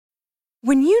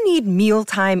When you need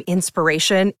mealtime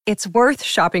inspiration, it's worth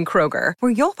shopping Kroger,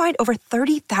 where you'll find over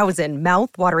 30,000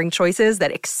 mouth-watering choices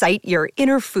that excite your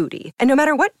inner foodie. And no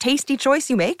matter what tasty choice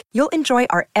you make, you'll enjoy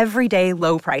our everyday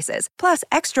low prices, plus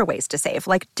extra ways to save,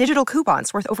 like digital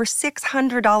coupons worth over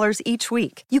 $600 each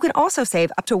week. You can also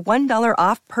save up to $1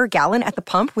 off per gallon at the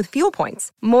pump with fuel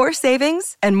points. More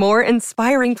savings and more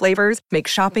inspiring flavors make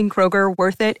shopping Kroger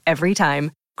worth it every time.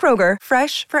 Kroger,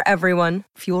 fresh for everyone.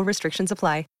 Fuel restrictions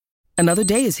apply. Another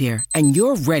day is here, and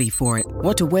you're ready for it.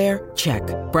 What to wear? Check.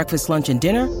 Breakfast, lunch, and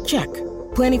dinner? Check.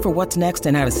 Planning for what's next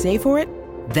and how to save for it?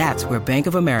 That's where Bank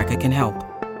of America can help.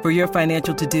 For your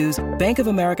financial to-dos, Bank of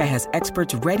America has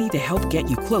experts ready to help get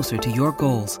you closer to your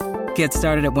goals. Get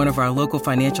started at one of our local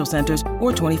financial centers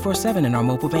or 24/7 in our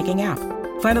mobile banking app.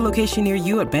 Find a location near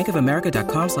you at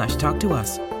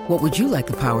bankofamerica.com/talktous. What would you like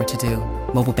the power to do?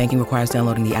 Mobile banking requires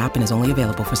downloading the app and is only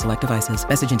available for select devices.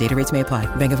 Message and data rates may apply.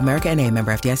 Bank of America N.A.,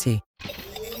 member FDIC.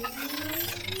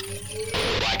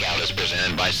 Blackout is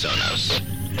presented by Sonos.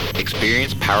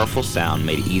 Experience powerful sound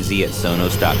made easy at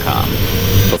Sonos.com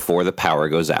before the power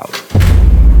goes out.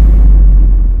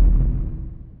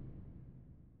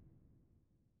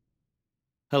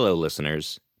 Hello,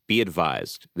 listeners. Be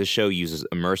advised, this show uses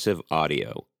immersive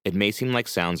audio. It may seem like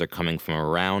sounds are coming from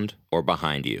around or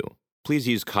behind you. Please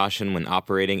use caution when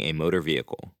operating a motor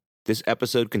vehicle. This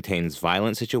episode contains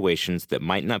violent situations that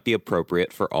might not be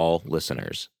appropriate for all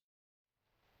listeners.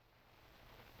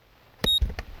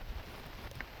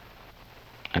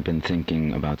 I've been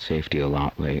thinking about safety a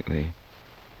lot lately.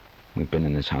 We've been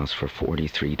in this house for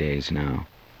 43 days now.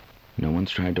 No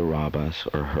one's tried to rob us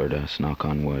or hurt us, knock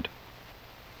on wood.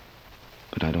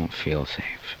 But I don't feel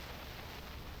safe.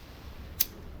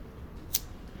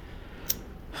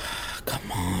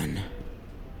 Come on.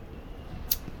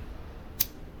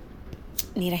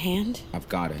 Need a hand? I've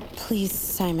got it. Please,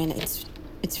 Simon,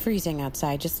 it's freezing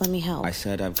outside. Just let me help. I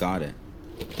said I've got it.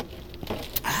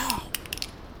 Ow.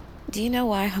 Do you know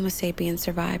why Homo sapiens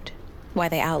survived? Why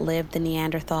they outlived the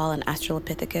Neanderthal and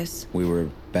Australopithecus? We were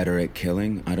better at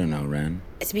killing? I don't know, Ren.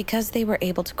 It's because they were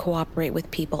able to cooperate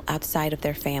with people outside of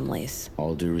their families.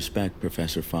 All due respect,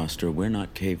 Professor Foster, we're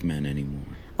not cavemen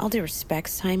anymore. All due respect,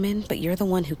 Simon, but you're the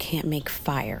one who can't make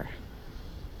fire.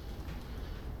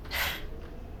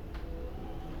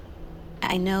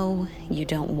 I know you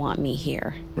don't want me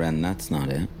here. Ren, that's not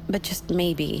it. But just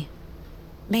maybe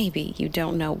you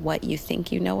don't know what you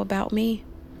think you know about me.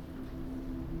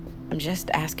 I'm just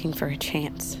asking for a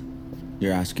chance.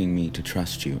 You're asking me to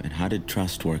trust you, and how did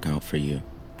trust work out for you?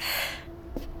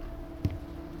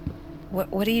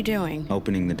 What are you doing?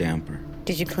 Opening the damper.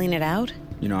 Did you clean it out?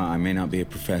 You know, I may not be a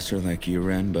professor like you,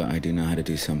 Ren, but I do know how to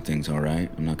do some things, all right?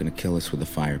 I'm not gonna kill us with a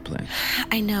fireplace.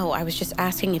 I know, I was just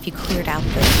asking if you cleared out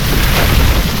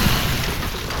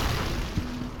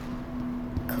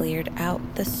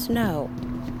the snow.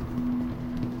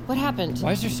 What happened?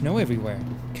 Why is there snow everywhere?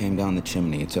 Came down the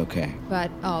chimney, it's okay. But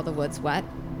all the wood's wet.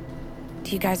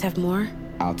 Do you guys have more?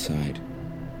 Outside.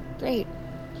 Great.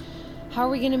 How are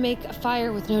we gonna make a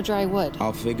fire with no dry wood?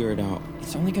 I'll figure it out.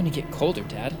 It's only gonna get colder,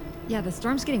 Dad. Yeah, the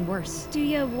storm's getting worse. Do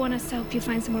you want us to help you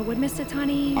find some more wood, Mr.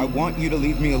 Tani? I want you to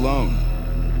leave me alone.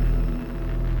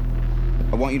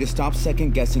 I want you to stop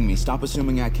second-guessing me. Stop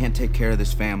assuming I can't take care of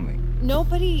this family.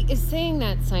 Nobody is saying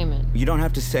that, Simon. You don't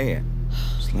have to say it.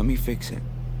 Just let me fix it.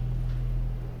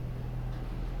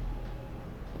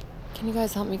 Can you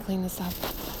guys help me clean this up?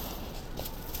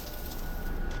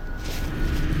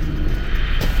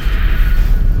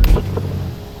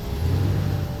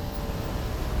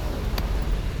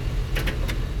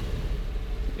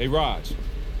 Hey, Raj.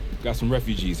 Got some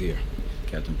refugees here.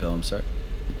 Captain Pelham, sir.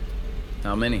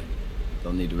 How many?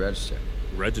 They'll need to register.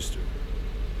 Register?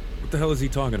 What the hell is he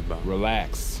talking about?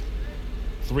 Relax.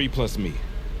 3 plus me.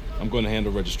 I'm going to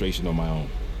handle registration on my own.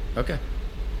 Okay.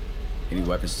 Any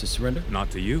weapons to surrender?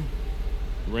 Not to you.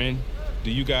 Ren,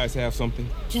 do you guys have something?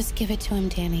 Just give it to him,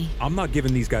 Danny. I'm not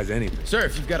giving these guys anything. Sir,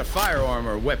 if you've got a firearm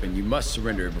or a weapon, you must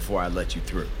surrender it before I let you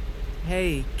through.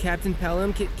 Hey, Captain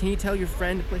Pelham, can you tell your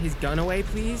friend to put his gun away,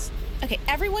 please? Okay,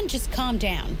 everyone just calm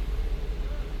down.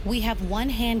 We have one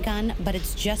handgun, but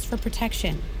it's just for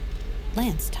protection.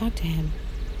 Lance, talk to him.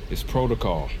 It's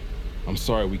protocol. I'm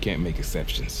sorry we can't make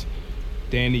exceptions.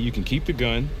 Danny, you can keep the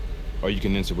gun, or you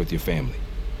can enter with your family,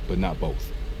 but not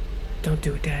both. Don't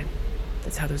do it, Dad.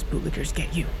 That's how those bootlickers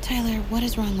get you. Tyler, what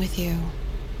is wrong with you?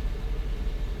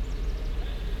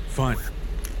 Fine.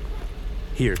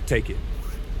 Here, take it.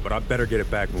 But I better get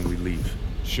it back when we leave.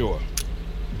 Sure.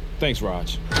 Thanks,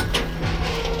 Raj.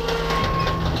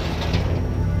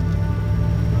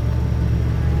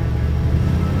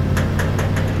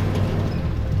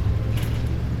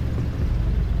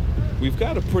 We've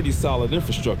got a pretty solid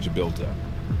infrastructure built up,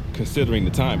 considering the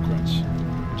time crunch.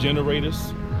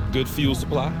 Generators, good fuel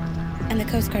supply. And the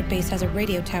Coast Guard base has a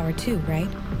radio tower too, right?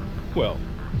 Well,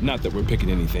 not that we're picking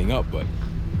anything up, but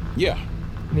yeah.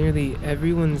 Nearly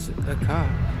everyone's a cop.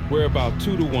 We're about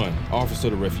 2-to-1 officer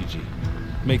to refugee.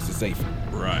 Makes it safer.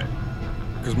 Right.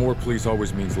 Because more police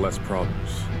always means less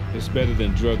problems. It's better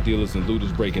than drug dealers and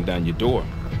looters breaking down your door,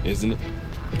 isn't it?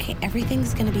 Okay,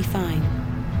 everything's gonna be fine.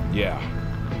 Yeah.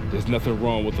 There's nothing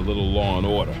wrong with a little law and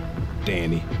order,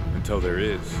 Danny. Until there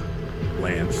is,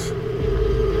 Lance.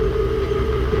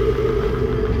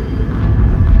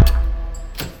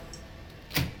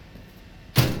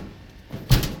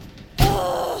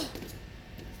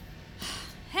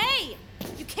 Hey!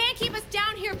 You can't keep us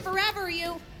down here forever,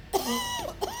 you!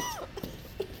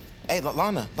 Hey,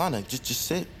 Lana, just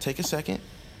sit. Take a second.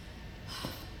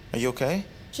 Are you okay?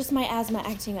 Just my asthma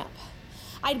acting up.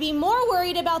 I'd be more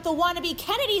worried about the wannabe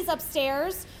Kennedys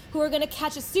upstairs, who are gonna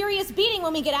catch a serious beating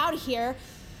when we get out of here.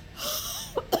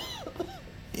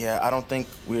 Yeah, I don't think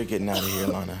we're getting out of here,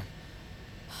 Lana.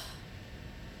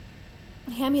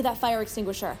 Hand me that fire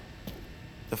extinguisher.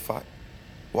 The fire?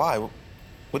 Why?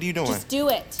 What are you doing? Just do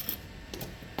it.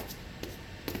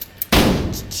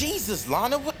 Jesus,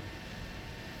 Lana, what?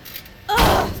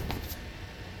 Ugh!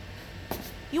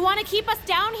 You want to keep us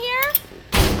down here?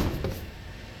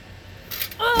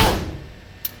 Ugh!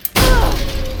 Ugh!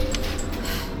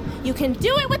 You can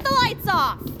do it with the lights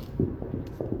off!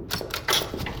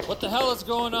 What the hell is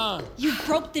going on? You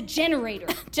broke the generator.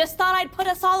 Just thought I'd put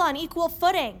us all on equal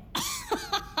footing.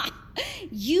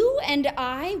 You and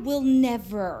I will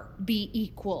never be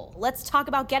equal. Let's talk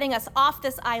about getting us off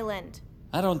this island.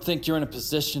 I don't think you're in a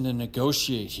position to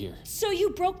negotiate here. So you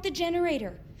broke the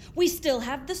generator. We still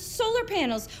have the solar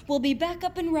panels. We'll be back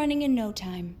up and running in no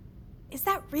time. Is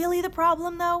that really the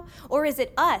problem, though? Or is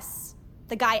it us?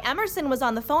 The guy Emerson was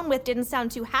on the phone with didn't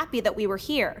sound too happy that we were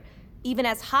here. Even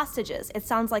as hostages, it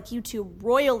sounds like you two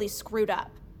royally screwed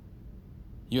up.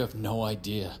 You have no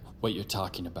idea what you're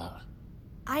talking about.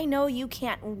 I know you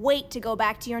can't wait to go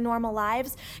back to your normal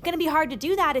lives. Gonna be hard to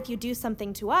do that if you do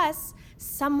something to us.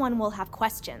 Someone will have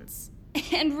questions.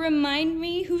 And remind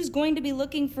me who's going to be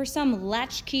looking for some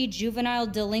latchkey juvenile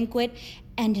delinquent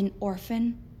and an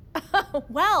orphan?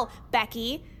 Well,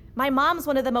 Becky, my mom's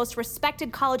one of the most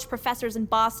respected college professors in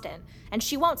Boston, and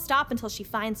she won't stop until she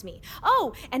finds me.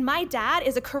 Oh, and my dad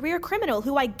is a career criminal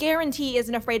who I guarantee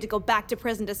isn't afraid to go back to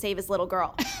prison to save his little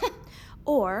girl.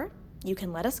 Or you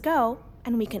can let us go,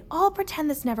 and we can all pretend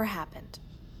this never happened.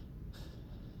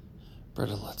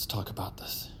 Britta, let's talk about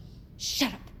this.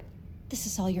 Shut up. This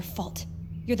is all your fault.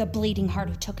 You're the bleeding heart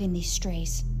who took in these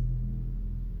strays.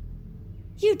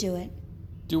 You do it.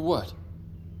 Do what?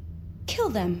 Kill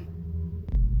them.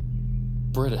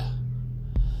 Britta,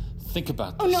 think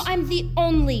about this. Oh no, I'm the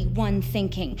only one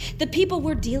thinking. The people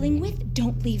we're dealing with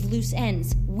don't leave loose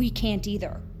ends. We can't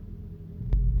either.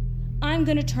 I'm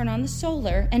gonna turn on the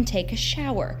solar and take a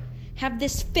shower. Have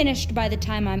this finished by the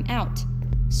time I'm out,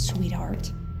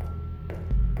 sweetheart.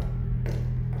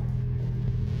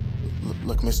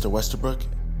 Look, Mr. Westerbrook.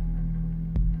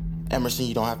 Emerson,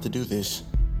 you don't have to do this.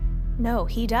 No,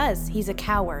 he does. He's a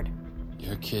coward.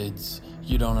 You're kids.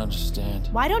 You don't understand.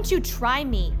 Why don't you try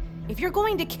me? If you're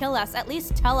going to kill us, at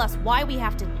least tell us why we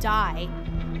have to die.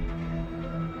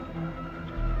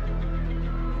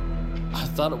 I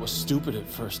thought it was stupid at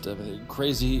first.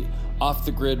 Crazy,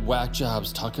 off-the-grid whack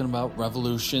jobs talking about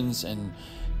revolutions and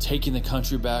taking the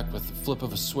country back with the flip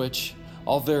of a switch.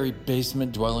 All very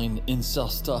basement-dwelling incel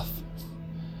stuff.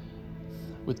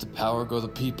 With the power go the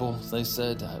people, they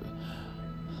said.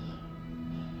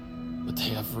 But they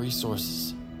have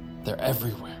resources. They're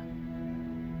everywhere.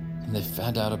 And they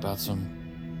found out about some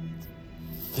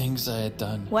things I had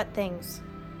done. What things?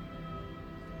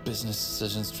 Business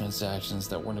decisions, transactions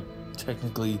that weren't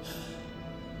technically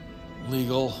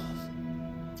legal.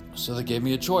 So they gave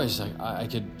me a choice. I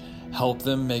could help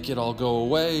them make it all go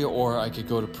away, or I could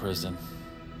go to prison.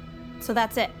 So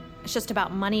that's it? It's just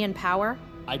about money and power?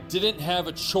 I didn't have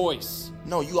a choice.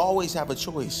 No, you always have a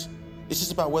choice. It's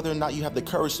just about whether or not you have the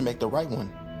courage to make the right one.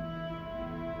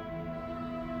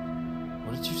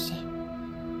 What did you say?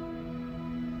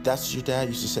 That's what your dad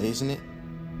used to say, isn't it?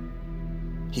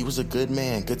 He was a good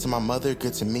man, good to my mother,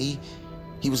 good to me.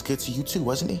 He was good to you too,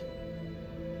 wasn't he?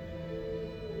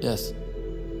 Yes.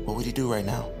 What would he do right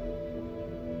now?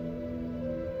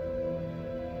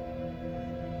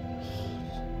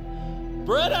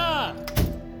 Britta!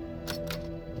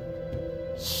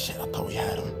 Shit, I thought we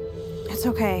had him. It's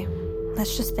okay.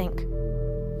 Let's just think.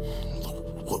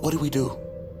 What do we do?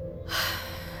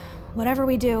 Whatever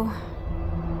we do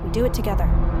it together.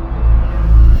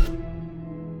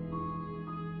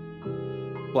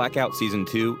 Blackout Season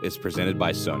 2 is presented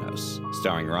by Sonos,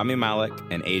 starring Rami Malek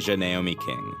and Asia Naomi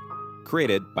King.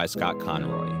 Created by Scott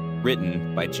Conroy.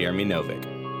 Written by Jeremy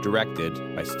Novick.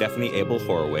 Directed by Stephanie Abel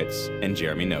Horowitz and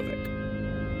Jeremy Novick.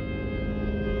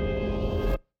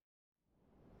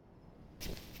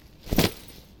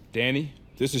 Danny,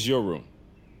 this is your room.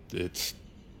 It's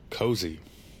cozy.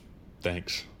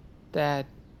 Thanks. Dad,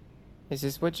 is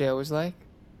this what jail was like?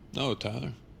 No,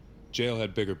 Tyler. Jail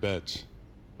had bigger beds.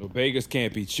 Well, beggars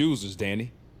can't be choosers,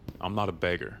 Danny. I'm not a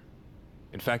beggar.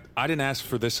 In fact, I didn't ask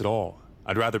for this at all.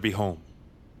 I'd rather be home.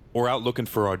 Or out looking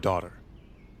for our daughter.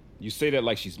 You say that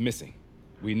like she's missing.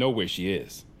 We know where she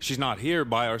is. She's not here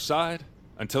by our side.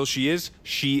 Until she is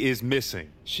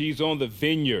missing. She's on the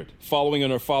vineyard, following in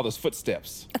her father's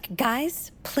footsteps. Okay,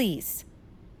 guys, please.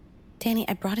 Danny,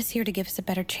 I brought us here to give us a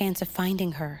better chance of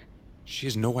finding her. She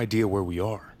has no idea where we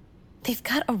are. They've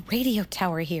got a radio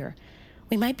tower here.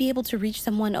 We might be able to reach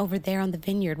someone over there on the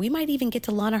vineyard. We might even get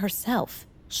to Lana herself.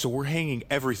 So we're hanging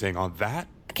everything on that?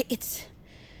 Okay, it's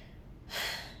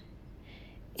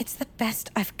the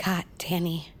best I've got,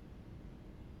 Danny.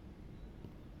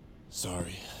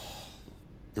 Sorry.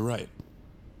 You're right.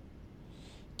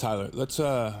 Tyler, let's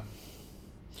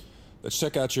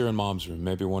check out your and Mom's room.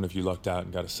 Maybe one of you lucked out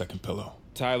and got a second pillow.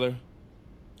 Tyler,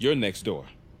 you're next door.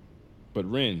 But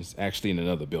Ren's actually in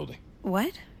another building.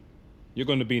 What? You're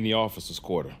going to be in the officer's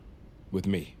quarter with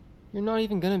me. You're not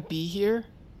even gonna be here?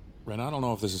 Ren, I don't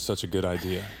know if this is such a good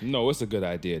idea. No, it's a good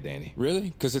idea, Danny.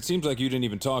 Really? Because it seems like you didn't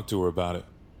even talk to her about it.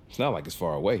 It's not like it's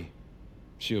far away.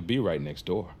 She'll be right next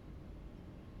door.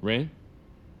 Ren?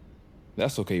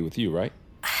 That's okay with you, right?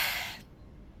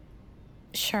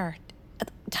 Sure.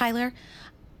 Tyler,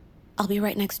 I'll be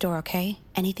right next door, okay?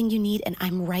 Anything you need, and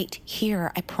I'm right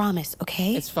here, I promise,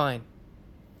 okay? It's fine.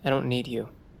 I don't need you.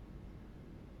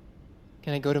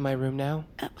 Can I go to my room now?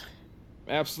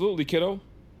 Absolutely, kiddo.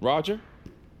 Roger,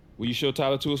 will you show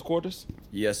Tyler to his quarters?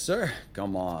 Yes, sir.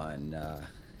 Come on,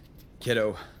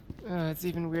 kiddo. It's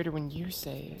even weirder when you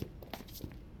say it.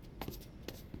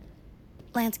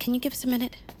 Lance, can you give us a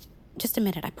minute? Just a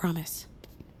minute, I promise.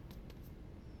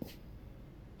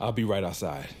 I'll be right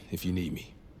outside if you need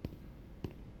me.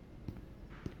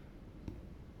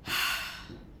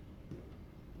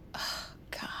 Oh,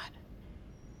 God.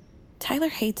 Tyler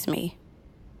hates me.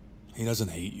 He doesn't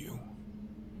hate you.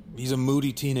 He's a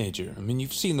moody teenager. I mean,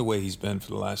 you've seen the way he's been for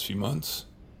the last few months.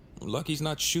 Lucky he's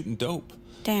not shooting dope.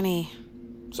 Danny.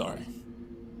 Sorry.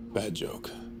 Bad joke.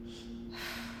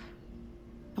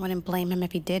 I wouldn't blame him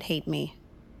if he did hate me.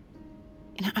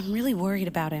 And I'm really worried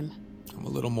about him. I'm a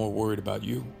little more worried about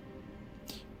you.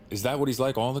 Is that what he's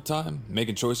like all the time?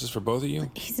 Making choices for both of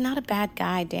you? He's not a bad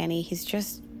guy, Danny. He's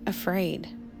just afraid.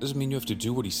 Doesn't mean you have to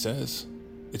do what he says.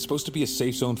 It's supposed to be a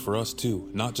safe zone for us, too,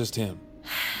 not just him.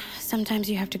 Sometimes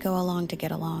you have to go along to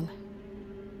get along.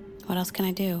 What else can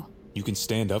I do? You can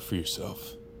stand up for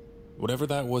yourself. Whatever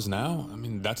that was now, I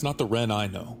mean, that's not the Ren I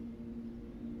know.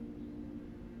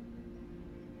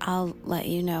 I'll let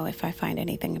you know if I find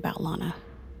anything about Lana.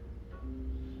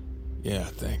 Yeah,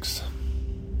 thanks.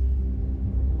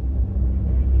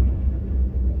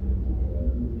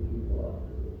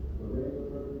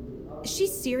 Is she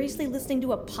seriously listening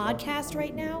to a podcast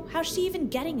right now? How's she even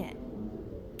getting it?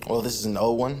 Well, this is an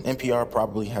old one. NPR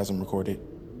probably has them recorded.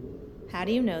 How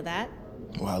do you know that?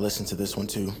 Well, I listened to this one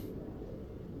too.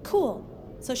 Cool.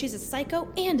 So she's a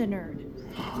psycho and a nerd.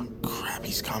 Oh, crap,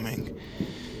 he's coming.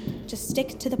 Just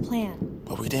stick to the plan.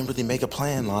 But we didn't really make a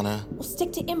plan, Lana. We'll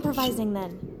stick to improvising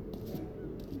then.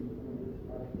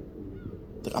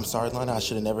 Look, I'm sorry, Lana. I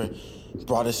should have never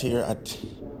brought us here.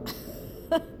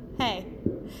 Hey,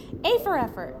 A for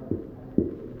effort.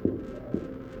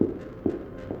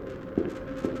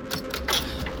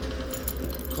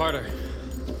 Carter,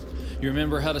 you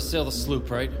remember how to sail the sloop,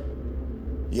 right?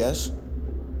 Yes?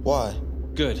 Why?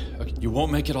 Good. Okay, you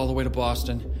won't make it all the way to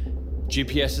Boston.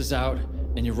 GPS is out,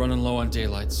 and you're running low on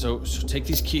daylight, so take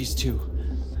these keys too.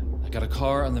 I got a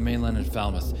car on the mainland in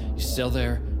Falmouth. You sail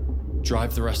there,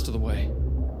 drive the rest of the way.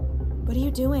 What are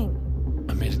you doing?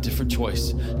 I made a different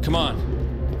choice. Come on.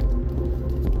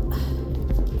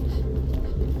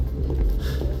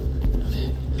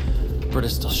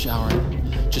 Britta's still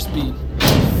showering. Just be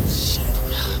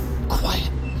quiet.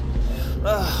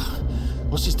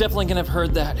 Well, she's definitely gonna have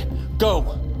heard that. Go!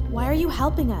 Why are you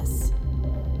helping us?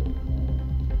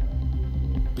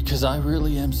 Because I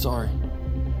really am sorry.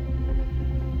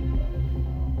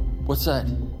 What's that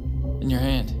in your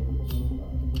hand?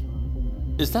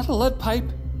 Is that a lead pipe?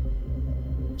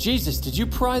 Jesus, did you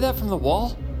pry that from the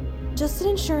wall? Just an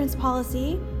insurance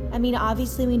policy. I mean,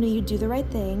 obviously we knew you'd do the right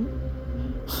thing.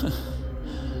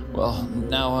 Well,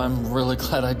 now I'm really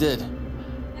glad I did.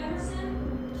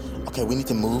 Okay, we need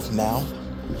to move now.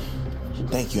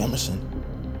 Thank you, Emerson.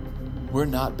 We're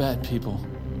not bad people.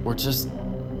 We're just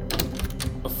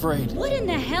afraid. What in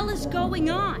the hell is going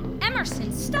on?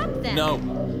 Emerson, stop that! No.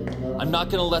 I'm not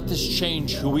gonna let this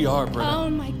change who we are, Britta. Oh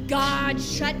my God,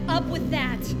 shut up with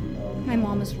that! My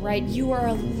mom was right. You are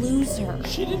a loser.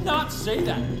 She did not say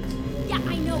that. Yeah,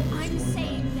 I know. I'm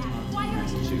saying that. Why are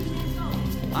you letting that go?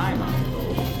 I'm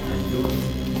uncle, and you're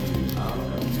out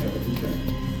of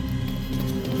everything.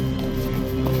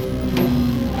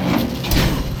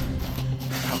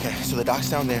 Okay, so the dock's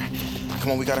down there.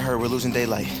 Come on, we gotta hurry. We're losing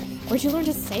daylight. Where'd you learn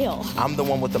to sail? I'm the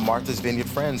one with the Martha's Vineyard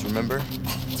friends, remember?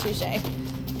 Touché.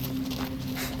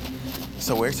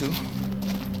 So where to?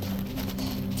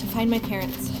 To find my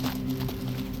parents.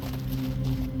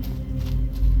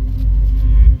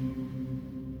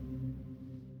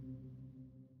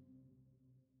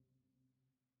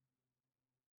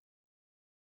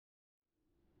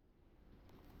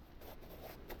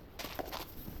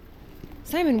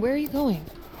 Simon, where are you going?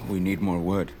 We need more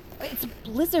wood. It's a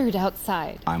blizzard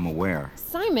outside. I'm aware.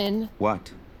 Simon!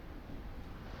 What?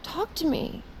 Talk to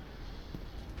me.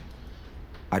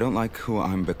 I don't like who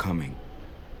I'm becoming.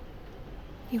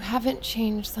 You haven't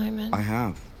changed, Simon. I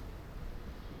have.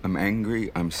 I'm angry,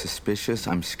 I'm suspicious,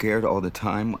 I'm scared all the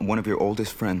time. One of your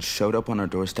oldest friends showed up on our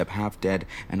doorstep half dead,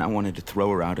 and I wanted to throw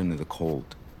her out into the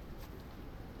cold.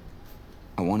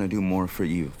 I want to do more for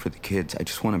you, for the kids. I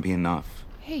just want to be enough.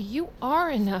 Hey, you are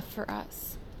enough for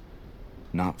us.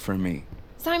 Not for me.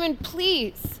 Simon,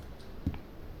 please.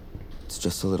 It's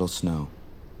just a little snow.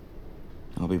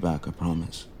 I'll be back, I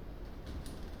promise.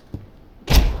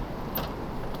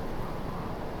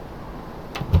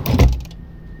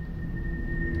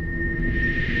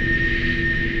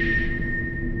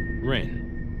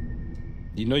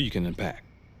 Ren, you know you can unpack.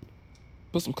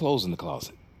 Put some clothes in the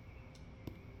closet.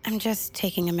 I'm just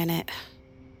taking a minute.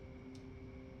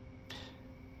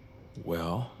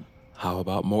 Well, how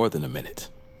about more than a minute?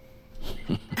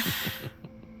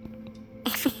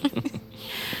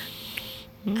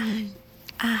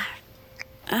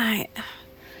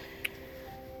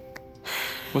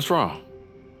 What's wrong?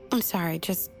 I'm sorry,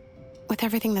 just with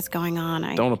everything that's going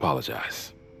on, Don't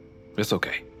apologize. It's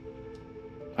okay.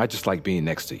 I just like being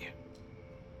next to you.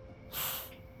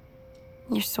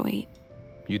 You're sweet.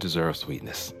 You deserve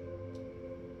sweetness.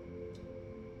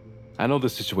 I know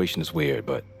this situation is weird,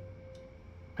 but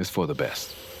it's for the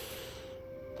best.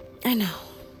 I know.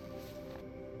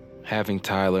 Having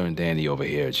Tyler and Danny over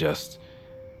here just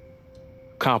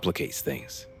complicates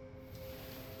things.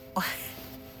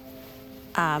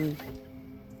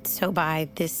 So by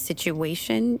this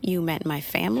situation, you meant my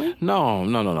family?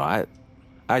 No.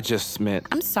 I just meant...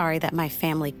 I'm sorry that my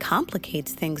family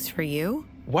complicates things for you.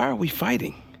 Why are we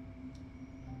fighting?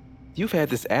 You've had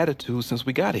this attitude since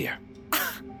we got here.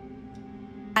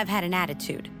 I've had an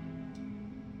attitude.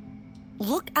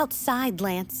 Look outside,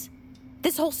 Lance.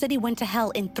 This whole city went to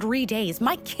hell in 3 days.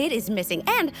 My kid is missing,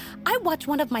 and I watched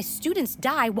one of my students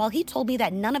die while he told me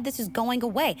that none of this is going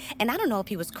away. And I don't know if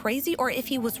he was crazy or if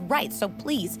he was right, so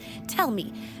please, tell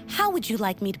me, how would you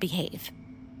like me to behave?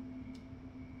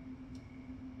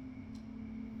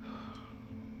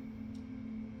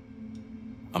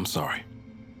 I'm sorry.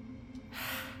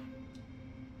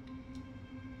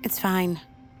 It's fine.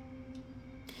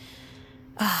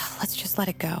 Let's just let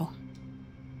it go.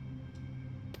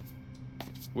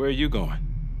 Where are you going?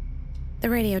 The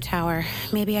radio tower.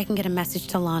 Maybe I can get a message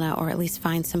to Lana, or at least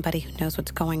find somebody who knows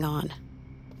what's going on.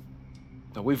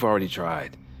 No, we've already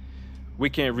tried. We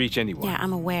can't reach anyone. Yeah,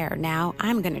 I'm aware. Now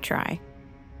I'm gonna try.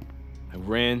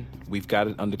 Ren, we've got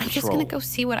it under control. I'm just gonna go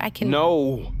see what I can...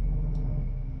 No!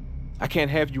 I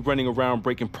can't have you running around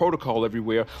breaking protocol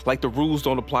everywhere like the rules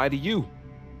don't apply to you.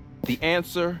 The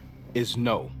answer is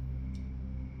no.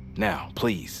 Now,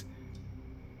 please,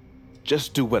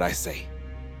 just do what I say.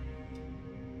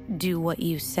 Do what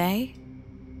you say?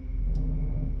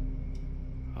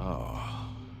 Oh.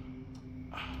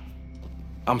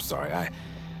 I'm sorry,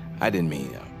 I didn't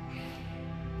mean...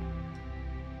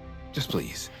 Just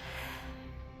please,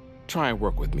 try and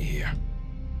work with me here.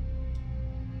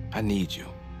 I need you.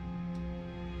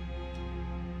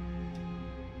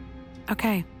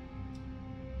 Okay.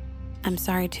 I'm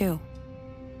sorry, too.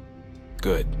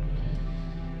 Good.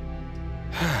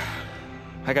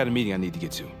 I got a meeting I need to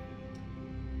get to.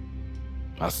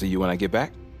 I'll see you when I get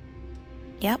back.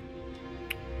 Yep.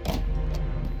 All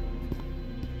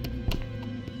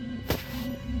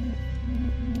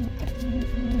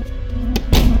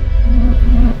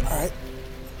right.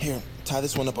 Here, tie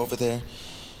this one up over there.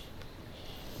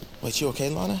 Wait, you okay,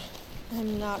 Lana?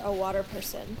 I'm not a water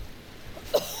person.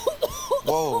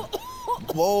 Whoa.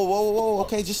 Whoa.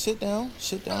 Okay, just sit down.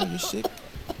 Sit down. You're sick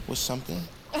with something.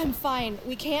 I'm fine.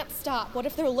 We can't stop. What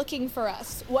if they're looking for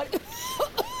us? What?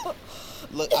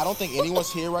 Look, I don't think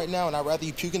anyone's here right now, and I'd rather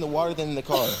you puke in the water than in the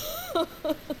car.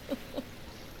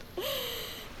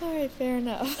 All right, fair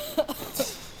enough.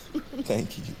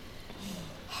 Thank you.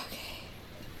 Okay.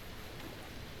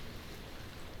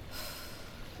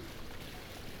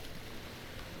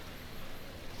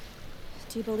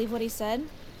 Do you believe what he said?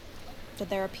 That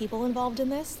there are people involved in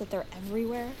this? That they're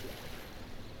everywhere?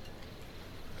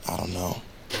 I don't know.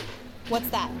 What's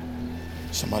that?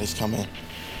 Somebody's coming.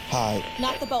 Hi.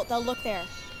 Not the boat. They'll look there.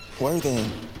 Where then?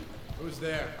 Who's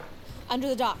there? Under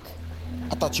the dock.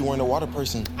 I thought you weren't a water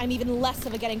person. I'm even less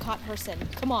of a getting caught person.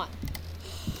 Come on.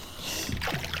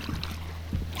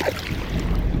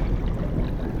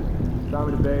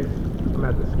 Tommy to base. I'm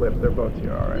at the slip. They're both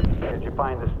here, all right. Did you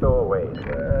find the stowaway?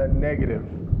 Negative.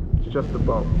 It's just the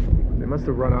boat. They must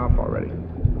have run off already.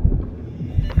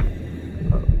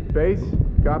 Base?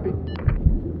 Copy?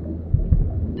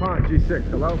 Pond, G6,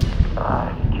 hello?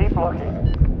 Keep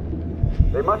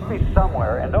looking. They must be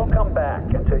somewhere, and don't come back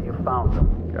until you've found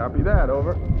them. Copy that,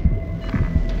 over.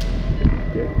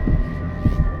 Okay.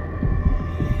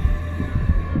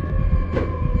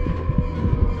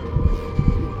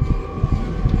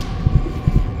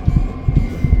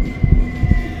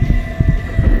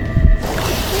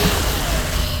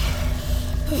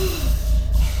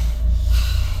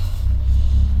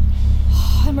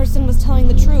 Emerson was telling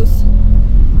the truth.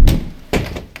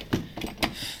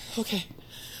 Okay.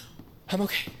 I'm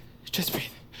okay. Just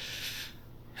breathe.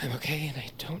 I'm okay and I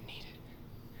don't need it.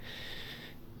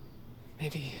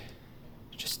 Maybe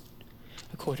just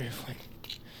a quarter of one.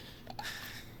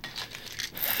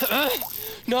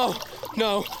 No.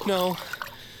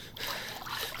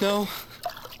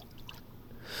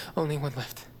 Only one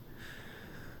left.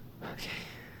 Okay.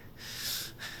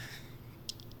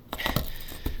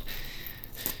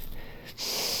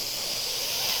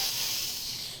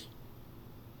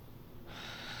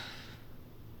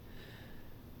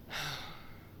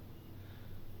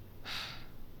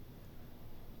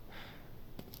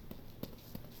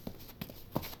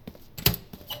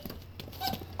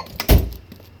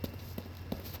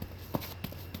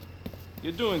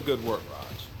 You're doing good work,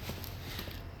 Raj.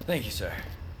 Thank you, sir.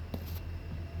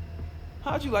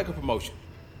 How'd you like a promotion?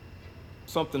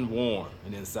 Something warm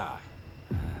and inside.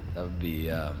 That would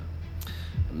be,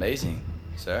 amazing,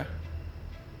 sir.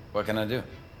 What can I do?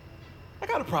 I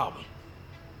got a problem.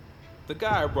 The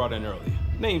guy I brought in earlier,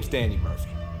 name's Danny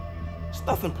Murphy. It's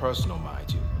nothing personal,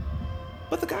 mind you.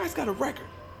 But the guy's got a record.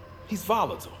 He's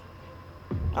volatile.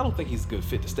 I don't think he's a good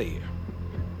fit to stay here.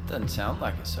 Doesn't sound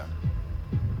like it, sir.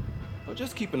 Well,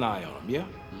 just keep an eye on him, yeah?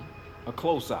 A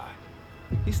close eye.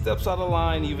 He steps out of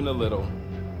line even a little.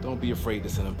 Don't be afraid to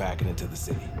send him back into the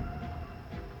city.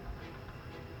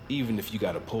 Even if you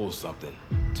gotta pull something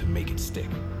to make it stick.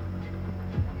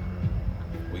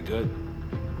 We good?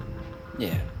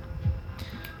 Yeah.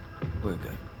 We're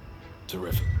good.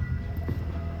 Terrific.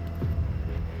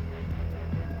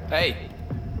 Hey!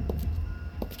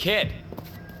 Kid!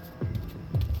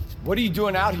 What are you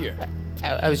doing out here?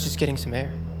 I was just getting some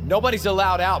air. Nobody's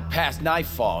allowed out past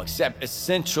nightfall except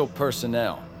essential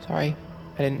personnel. Sorry,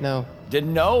 I didn't know.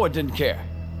 Didn't know or didn't care?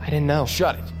 I didn't know.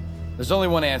 Shut it. There's only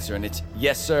one answer, and it's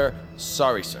yes, sir,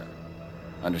 sorry, sir.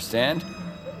 Understand?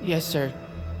 Yes, sir.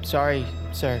 Sorry,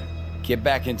 sir. Get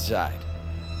back inside.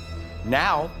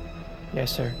 Now.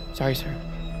 Yes, sir. Sorry, sir.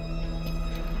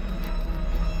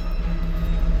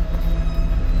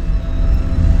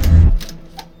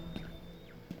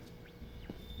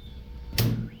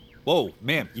 Whoa,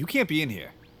 ma'am, you can't be in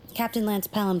here. Captain Lance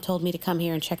Pelham told me to come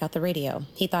here and check out the radio.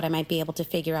 He thought I might be able to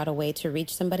figure out a way to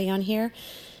reach somebody on here.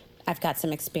 I've got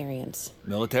some experience.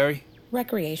 Military?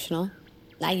 Recreational.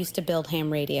 I used to build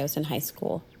ham radios in high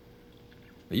school.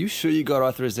 Are you sure you got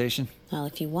authorization? Well,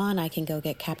 if you want, I can go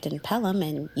get Captain Pelham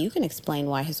and you can explain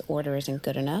why his order isn't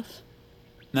good enough.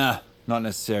 Nah, not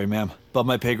necessary, ma'am. Above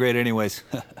my pay grade anyways.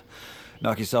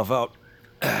 Knock yourself out.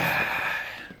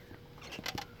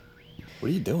 What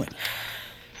are you doing?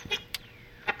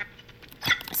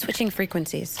 Switching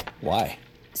frequencies. Why?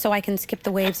 So I can skip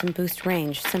the waves and boost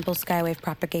range. Simple skywave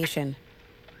propagation.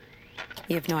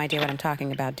 You have no idea what I'm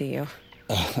talking about, do you?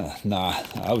 Nah,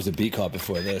 I was a beat cop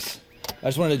before this. I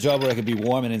just wanted a job where I could be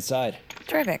warm and inside.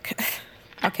 Terrific.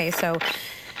 Okay, so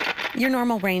your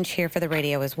normal range here for the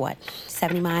radio is what?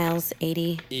 70 miles,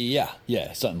 80? Yeah,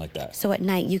 something like that. So at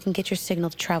night, you can get your signal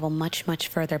to travel much, much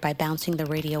further by bouncing the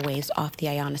radio waves off the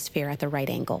ionosphere at the right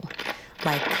angle.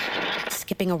 Like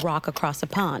skipping a rock across a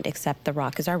pond, except the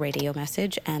rock is our radio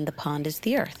message and the pond is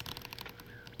the Earth.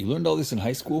 You learned all this in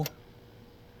high school?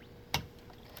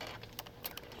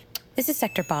 This is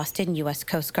Sector Boston, U.S.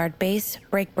 Coast Guard Base.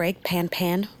 Break, break, pan,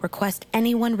 pan. Request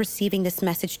anyone receiving this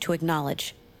message to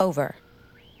acknowledge. Over.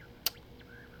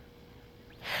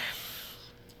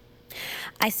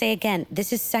 I say again,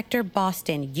 this is Sector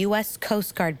Boston, U.S.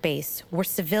 Coast Guard Base. We're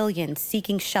civilians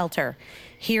seeking shelter.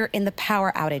 Here in the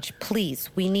power outage. Please,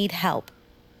 we need help.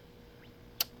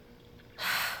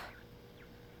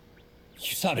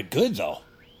 You sounded good, though.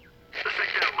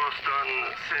 Secteur Boston,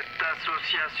 cette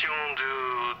association du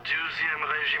 12e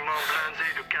Régiment Blindé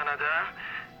du Canada.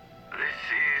 This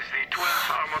is the 12th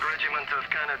Armored Regiment of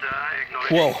Canada.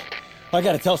 Acknowledging. Whoa, I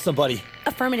gotta tell somebody.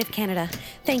 Affirmative, Canada.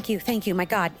 Thank you, my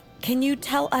God. Can you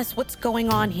tell us what's going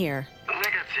on here?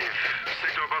 Negative.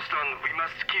 Sector Boston, we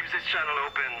must keep this channel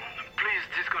open. Please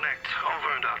disconnect.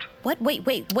 Over and out. What?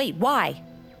 Wait, why?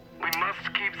 We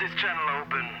must keep this channel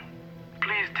open.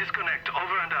 Please disconnect.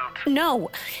 Over and out. No.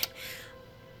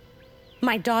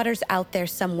 My daughter's out there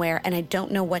somewhere, and I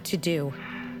don't know what to do.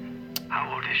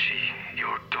 How old is she,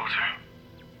 your daughter?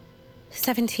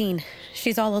 17.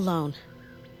 She's all alone.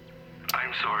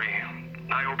 I'm sorry.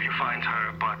 I hope you find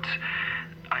her, but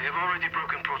I have already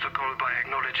broken protocol by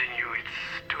acknowledging you.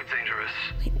 It's too dangerous.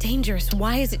 Wait, dangerous?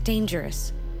 Why is it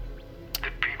dangerous? The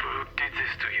people who did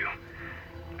this to you,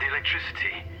 the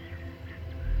electricity,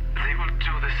 they will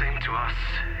do the same to us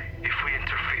if we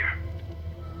interfere.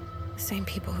 The same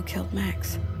people who killed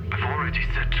Max. I've already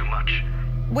said too much.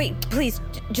 Wait, please,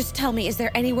 just tell me, is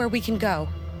there anywhere we can go?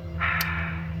 I've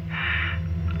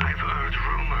heard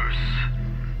rumors.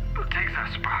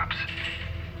 Texas, perhaps.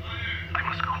 I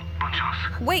must go. Bonne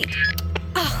chance. Wait!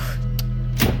 Oh.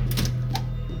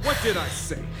 What did I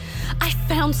say? I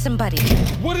found somebody.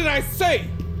 What did I say?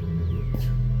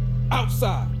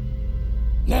 Outside.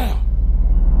 Now.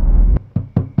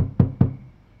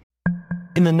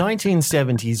 In the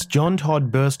 1970s, John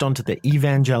Todd burst onto the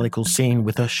evangelical scene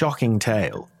with a shocking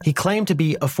tale. He claimed to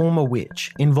be a former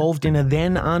witch, involved in a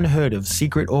then unheard-of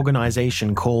secret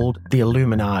organization called the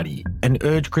Illuminati, and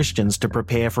urged Christians to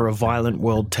prepare for a violent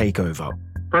world takeover.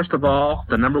 First of all,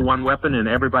 the number one weapon in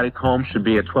everybody's home should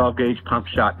be a 12-gauge pump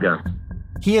shotgun.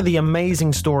 Hear the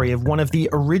amazing story of one of the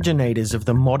originators of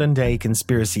the modern-day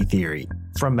conspiracy theory.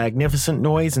 From Magnificent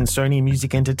Noise and Sony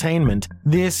Music Entertainment,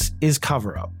 this is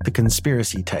Cover Up, the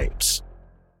conspiracy tapes.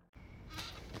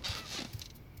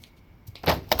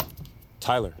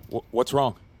 Tyler, what's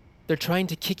wrong? They're trying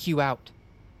to kick you out.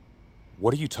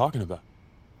 What are you talking about?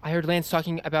 I heard Lance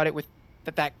talking about it with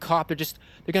that cop. They're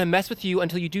gonna mess with you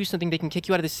until you do something they can kick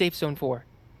you out of the safe zone for.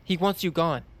 He wants you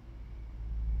gone.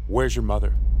 Where's your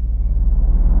mother?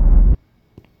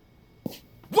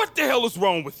 What the hell is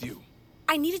wrong with you?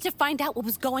 I needed to find out what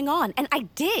was going on, and I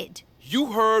did. You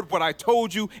heard what I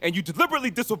told you, and you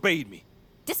deliberately disobeyed me.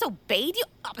 Disobeyed you?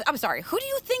 I'm sorry, who do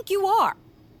you think you are?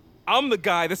 I'm the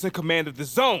guy that's in command of the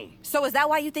zone. So is that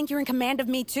why you think you're in command of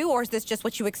me too, or is this just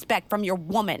what you expect from your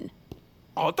woman?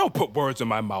 Oh, don't put words in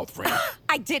my mouth, Ren.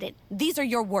 I didn't. These are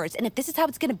your words, and if this is how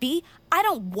it's gonna be, I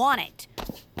don't want it.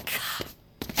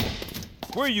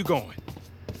 Where are you going?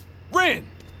 Ren!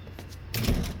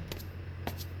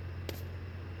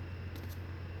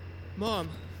 Mom.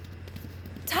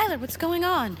 Tyler, what's going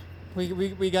on?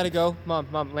 We gotta go.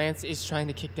 Mom, Lance is trying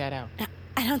to kick Dad out.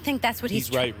 I don't think that's what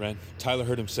he's right, Ren. Tyler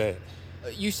heard him say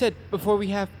it. You said before we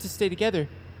have to stay together,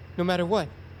 no matter what.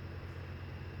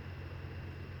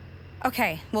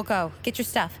 Okay, we'll go. Get your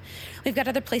stuff. We've got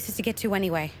other places to get to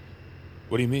anyway.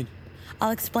 What do you mean?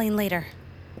 I'll explain later.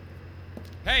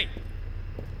 Hey!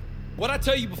 What'd I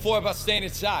tell you before about staying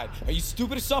inside? Are you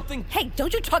stupid or something? Hey,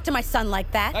 don't you talk to my son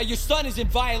like that. Your son is in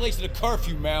violation of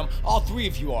curfew, ma'am. All three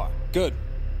of you are. Good.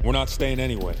 We're not staying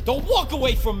anyway. Don't walk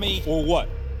away from me! Or what?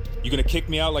 You gonna kick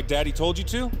me out like Daddy told you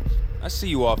to? I see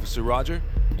you, Officer Roger.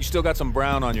 You still got some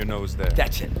brown on your nose there.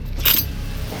 That's it.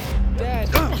 Dad.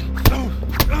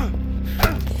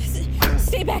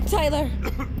 Stay back, Tyler.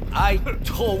 I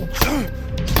told you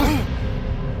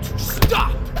to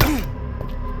stop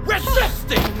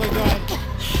resisting! Oh my God.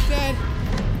 Dad.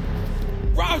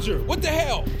 Roger, what the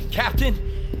hell? Captain,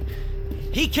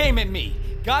 he came at me.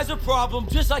 Guy's a problem,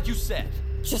 just like you said.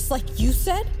 Just like you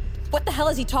said? What the hell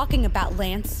is he talking about,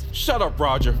 Lance? Shut up,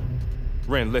 Roger.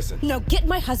 Ren, listen. No, get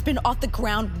my husband off the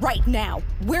ground right now.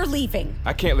 We're leaving.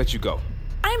 I can't let you go.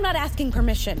 I'm not asking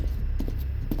permission.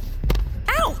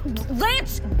 Ow!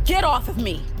 Lance, get off of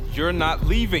me. You're not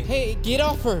leaving. Hey, get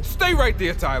off her. Stay right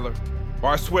there, Tyler. Or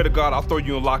I swear to God, I'll throw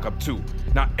you in lockup too.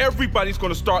 Now everybody's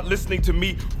gonna start listening to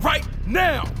me right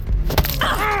now.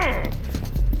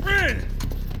 Ren,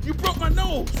 you broke my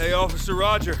nose. Hey, Officer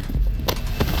Roger.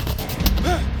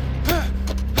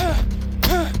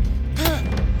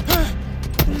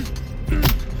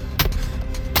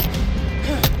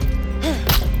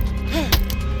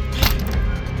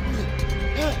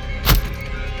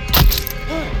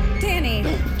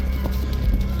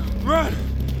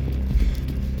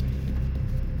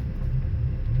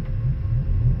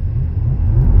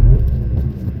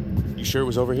 sure it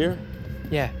was over here?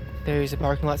 Yeah, there's a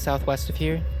parking lot southwest of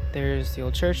here. There's the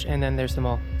old church, and then there's the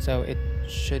mall. So it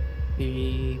should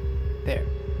be there.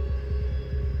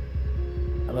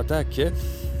 How about that, kid?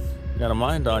 You got a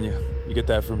mind on you. You get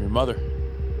that from your mother.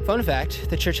 Fun fact,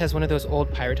 the church has one of those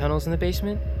old pirate tunnels in the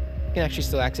basement. You can actually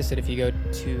still access it if you go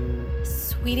to...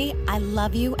 Sweetie, I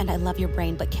love you and I love your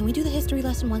brain, but can we do the history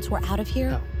lesson once we're out of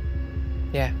here? Oh.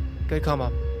 Yeah, good call,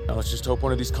 Mom. Now let's just hope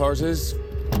one of these cars is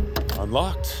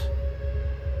unlocked.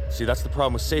 See, that's the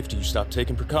problem with safety. You stop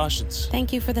taking precautions.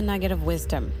 Thank you for the nugget of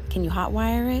wisdom. Can you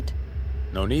hotwire it?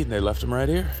 No need, they left them right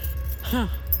here. Huh.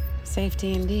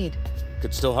 Safety indeed.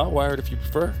 Could still hotwire it if you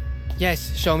prefer.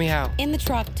 Yes, show me how. In the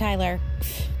truck, Tyler.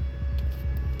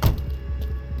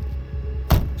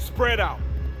 Spread out.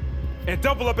 And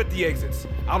double up at the exits.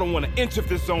 I don't want an inch of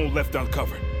this zone left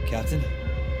uncovered. Captain,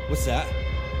 what's that?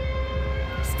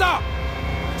 Stop!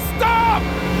 Stop!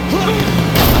 Woo!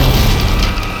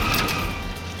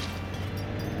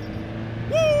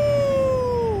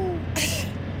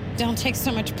 Don't take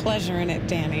so much pleasure in it,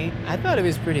 Danny. I thought it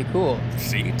was pretty cool.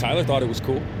 See, Tyler thought it was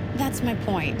cool. That's my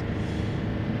point.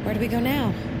 Where do we go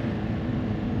now?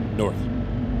 North.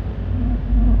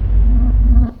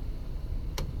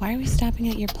 Why are we stopping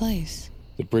at your place?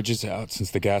 The bridge is out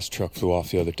since the gas truck flew off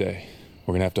the other day.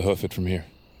 We're gonna have to hoof it from here.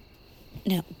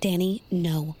 No, Danny,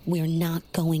 no. We're not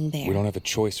going there. We don't have a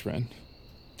choice, Ren.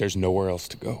 There's nowhere else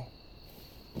to go.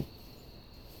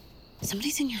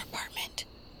 Somebody's in your apartment.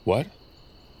 What?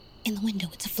 In the window.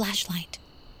 It's a flashlight.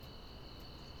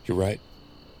 You're right.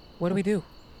 What do we do?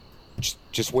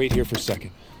 Just wait here for a second.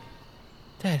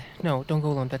 Dad, no, don't go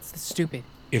alone. That's stupid.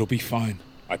 It'll be fine.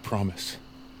 I promise.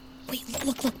 Wait,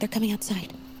 look. They're coming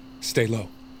outside. Stay low.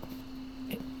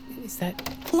 Is that...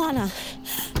 Lana.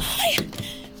 Hi.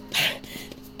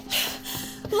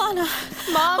 Lana.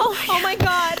 Mom, oh my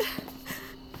God.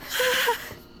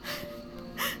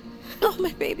 Oh,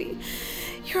 my baby.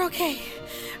 You're okay,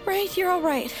 right? You're all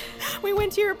right. We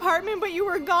went to your apartment, but you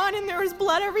were gone and there was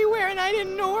blood everywhere and I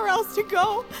didn't know where else to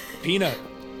go. Peanut,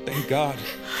 thank God.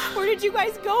 Where did you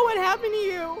guys go? What happened to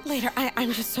you? Later,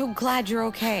 I'm just so glad you're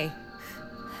okay.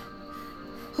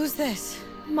 Who's this?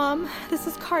 Mom, this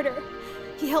is Carter.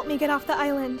 He helped me get off the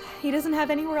island. He doesn't have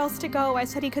anywhere else to go. I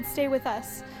said he could stay with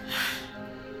us.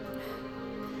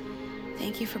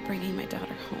 Thank you for bringing my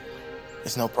daughter home.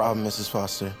 It's no problem, Mrs.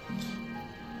 Foster.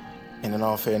 And in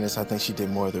all fairness, I think she did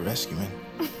more of the rescuing.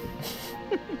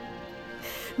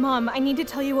 Mom, I need to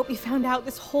tell you what we found out.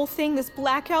 This whole thing, this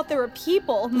blackout, there were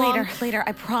people. Mom. Later,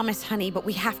 I promise, honey, but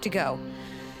we have to go.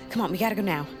 Come on, we gotta go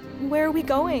now. Where are we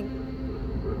going?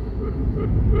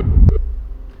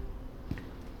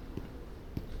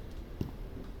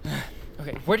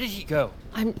 Okay, where did he go?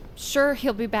 I'm sure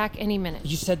he'll be back any minute.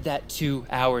 You said that 2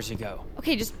 hours ago.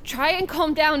 Okay, just try and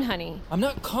calm down, honey. I'm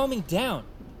not calming down.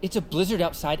 It's a blizzard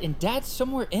outside and Dad's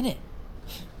somewhere in it.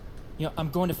 You know, I'm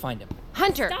going to find him.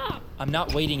 Hunter! Stop! I'm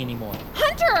not waiting anymore.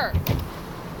 Hunter!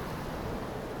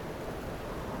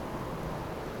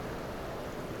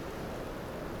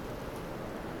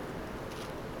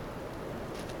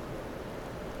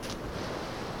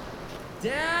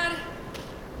 Dad!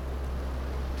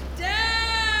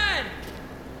 Dad!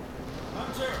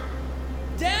 Hunter!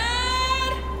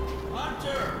 Dad!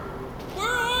 Hunter!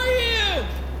 Where are you?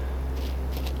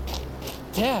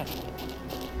 Dad!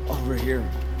 Over here.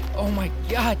 Oh my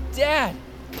God, Dad!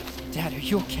 Dad, are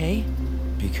you okay?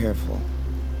 Be careful.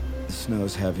 The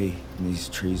snow's heavy, and these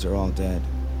trees are all dead.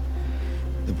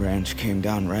 The branch came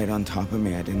down right on top of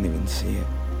me. I didn't even see it.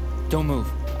 Don't move.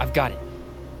 I've got it.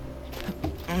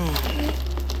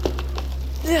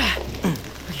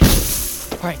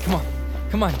 All right, come on.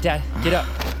 Come on, Dad. Get up.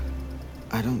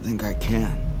 I don't think I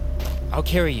can. I'll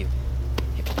carry you.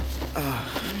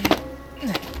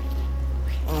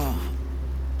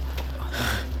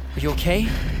 Are you okay?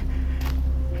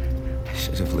 I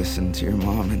should have listened to your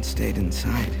mom and stayed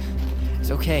inside.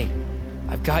 It's okay.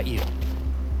 I've got you.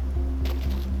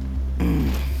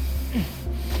 Okay.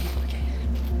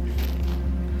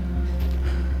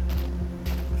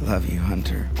 I love you,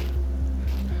 Hunter.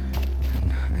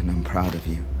 And I'm proud of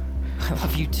you. I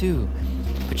love you too.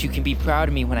 But you can be proud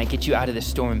of me when I get you out of the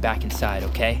storm and back inside,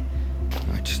 okay?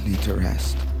 I just need to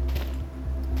rest.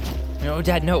 No,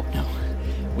 Dad, no.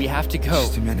 We have to go.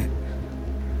 Just a minute.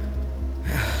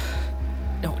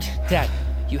 No, Dad,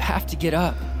 you have to get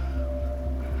up.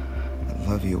 I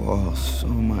love you all so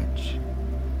much.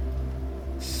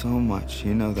 So much,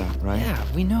 you know that, right? Yeah,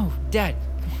 we know. Dad,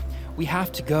 we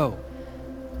have to go.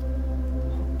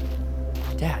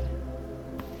 Dad,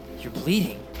 you're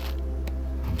bleeding.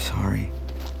 I'm sorry.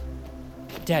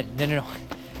 Dad, no.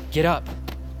 Get up.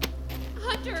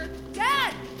 Hunter!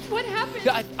 Dad! What happened?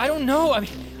 I don't know. I mean,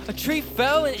 a tree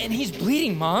fell and he's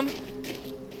bleeding, Mom.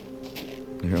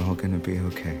 You're all gonna be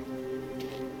okay.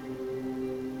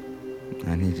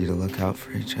 I need you to look out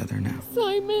for each other now.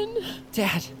 Simon.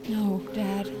 Dad. No,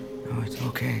 Dad. No, it's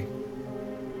okay.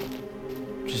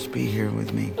 Just be here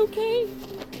with me. Okay.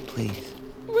 Please.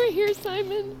 We're here,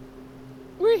 Simon.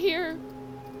 We're here.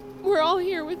 We're all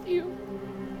here with you.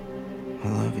 I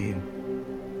love you.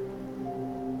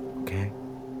 Okay?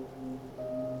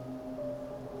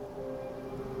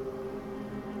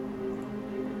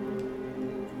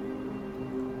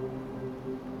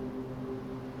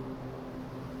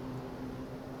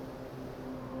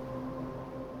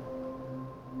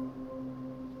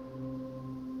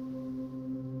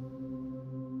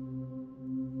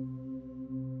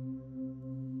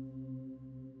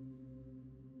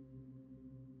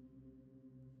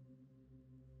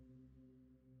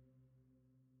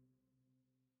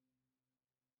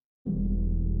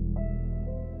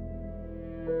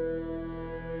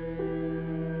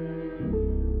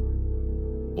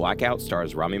 Blackout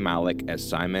stars Rami Malek as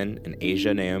Simon and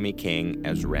Asia Naomi King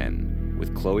as Ren,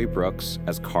 with Chloe Brooks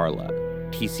as Carla,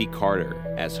 T.C. Carter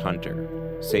as Hunter,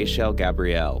 Seychelle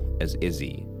Gabrielle as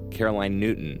Izzy, Caroline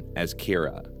Newton as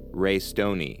Kira, Ray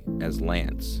Stoney as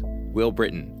Lance, Will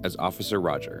Britton as Officer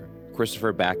Roger,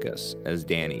 Christopher Backus as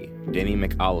Danny, Denny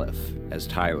McAuliffe as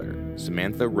Tyler,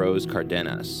 Samantha Rose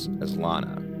Cardenas as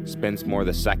Lana, Spence Moore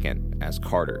II as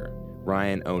Carter,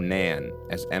 Ryan Onan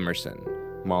as Emerson,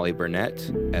 Molly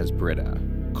Burnett as Britta,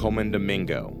 Coleman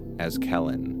Domingo as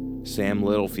Kellen, Sam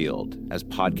Littlefield as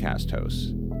podcast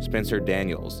host, Spencer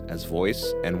Daniels as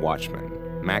voice and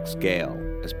watchman, Max Gale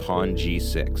as Pawn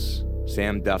G6,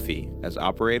 Sam Duffy as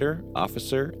operator,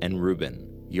 officer, and Ruben,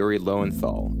 Yuri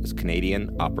Lowenthal as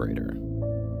Canadian operator.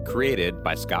 Created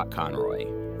by Scott Conroy.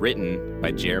 Written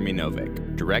by Jeremy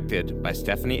Novick. Directed by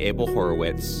Stephanie Abel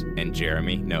Horowitz and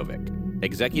Jeremy Novick.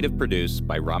 Executive produced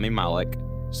by Rami Malek,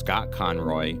 Scott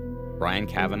Conroy, Brian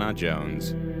Kavanaugh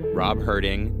Jones, Rob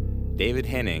Herding, David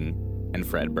Henning, and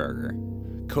Fred Berger.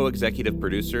 Co-executive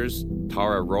producers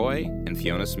Tara Roy and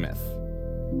Fiona Smith.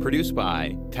 Produced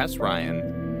by Tess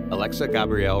Ryan, Alexa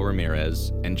Gabrielle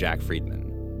Ramirez, and Jack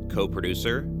Friedman.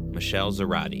 Co-producer Michelle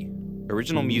Zarati.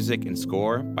 Original music and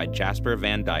score by Jasper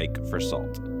Van Dyke for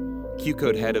Salt.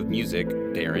 Q-Code Head of Music,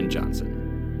 Darren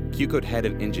Johnson. Q-Code Head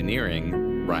of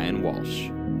Engineering, Ryan Walsh.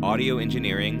 Audio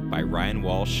engineering by Ryan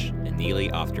Walsh and Neely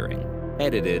Oftering.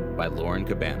 Edited by Lauren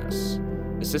Cabanas.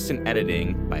 Assistant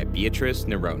editing by Beatrice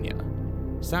Neronia.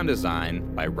 Sound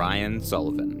design by Ryan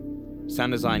Sullivan.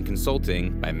 Sound design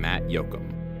consulting by Matt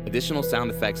Yoakum. Additional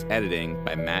sound effects editing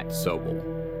by Matt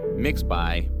Sobel. Mixed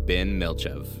by Ben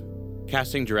Milchev.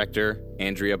 Casting director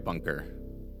Andrea Bunker.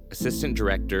 Assistant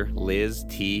director Liz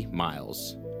T.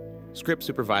 Miles. Script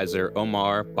supervisor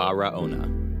Omar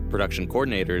Barraona. Production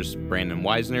coordinators Brandon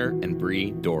Weisner and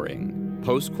Bree Doring.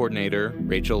 Post coordinator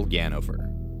Rachel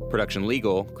Yanover. Production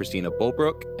legal Christina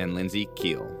Bulbrook and Lindsay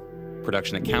Keel.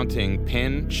 Production accounting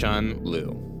Pin Chun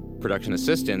Liu. Production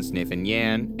assistants Nathan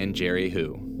Yan and Jerry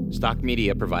Hu. Stock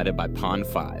media provided by Pond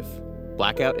 5.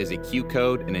 Blackout is a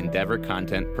Q-Code and Endeavor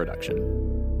content production.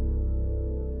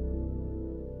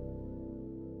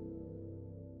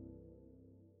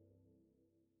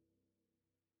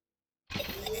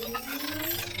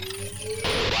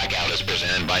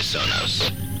 Presented by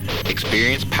Sonos.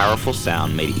 Experience powerful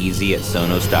sound made easy at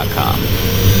Sonos.com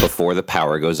before the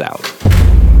power goes out.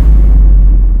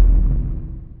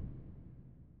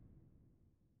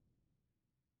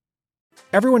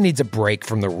 Everyone needs a break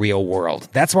from the real world.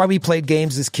 That's why we played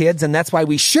games as kids, and that's why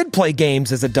we should play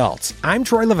games as adults. I'm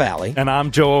Troy LaValle. And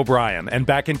I'm Joe O'Brien. And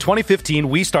back in 2015,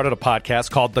 we started a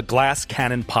podcast called The Glass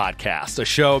Cannon Podcast, a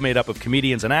show made up of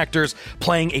comedians and actors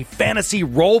playing a fantasy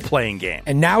role-playing game.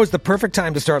 And now is the perfect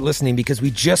time to start listening because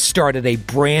we just started a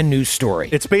brand new story.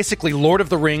 It's basically Lord of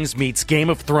the Rings meets Game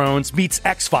of Thrones meets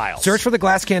X-Files. Search for The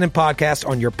Glass Cannon Podcast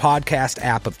on your podcast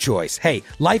app of choice. Hey,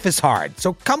 life is hard,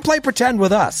 so come play pretend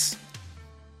with us.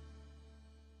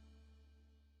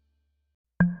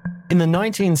 In the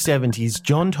 1970s,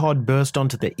 John Todd burst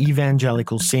onto the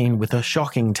evangelical scene with a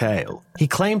shocking tale. He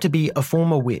claimed to be a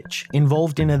former witch,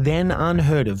 involved in a then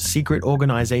unheard of secret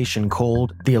organization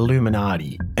called the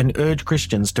Illuminati, and urged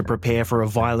Christians to prepare for a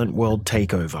violent world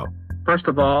takeover. First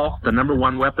of all, the number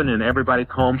one weapon in everybody's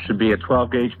home should be a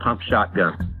 12-gauge pump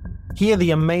shotgun. Hear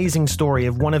the amazing story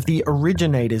of one of the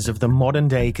originators of the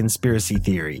modern-day conspiracy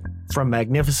theory. From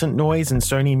Magnificent Noise and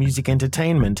Sony Music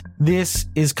Entertainment, this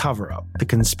is Cover Up, the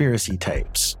Conspiracy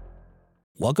Tapes.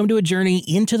 Welcome to a journey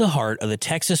into the heart of the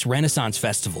Texas Renaissance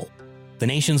Festival, the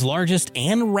nation's largest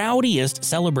and rowdiest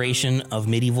celebration of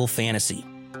medieval fantasy.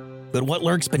 But what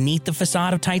lurks beneath the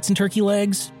facade of tights and turkey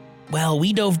legs? Well,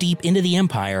 we dove deep into the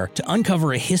Empire to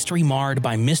uncover a history marred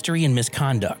by mystery and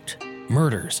misconduct,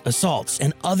 murders, assaults,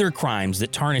 and other crimes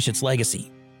that tarnish its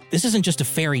legacy. This isn't just a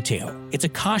fairy tale, it's a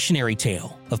cautionary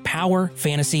tale of power,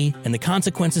 fantasy, and the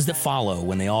consequences that follow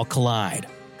when they all collide.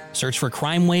 Search for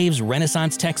Crime Waves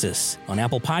Renaissance Texas on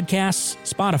Apple Podcasts,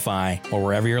 Spotify, or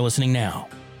wherever you're listening now.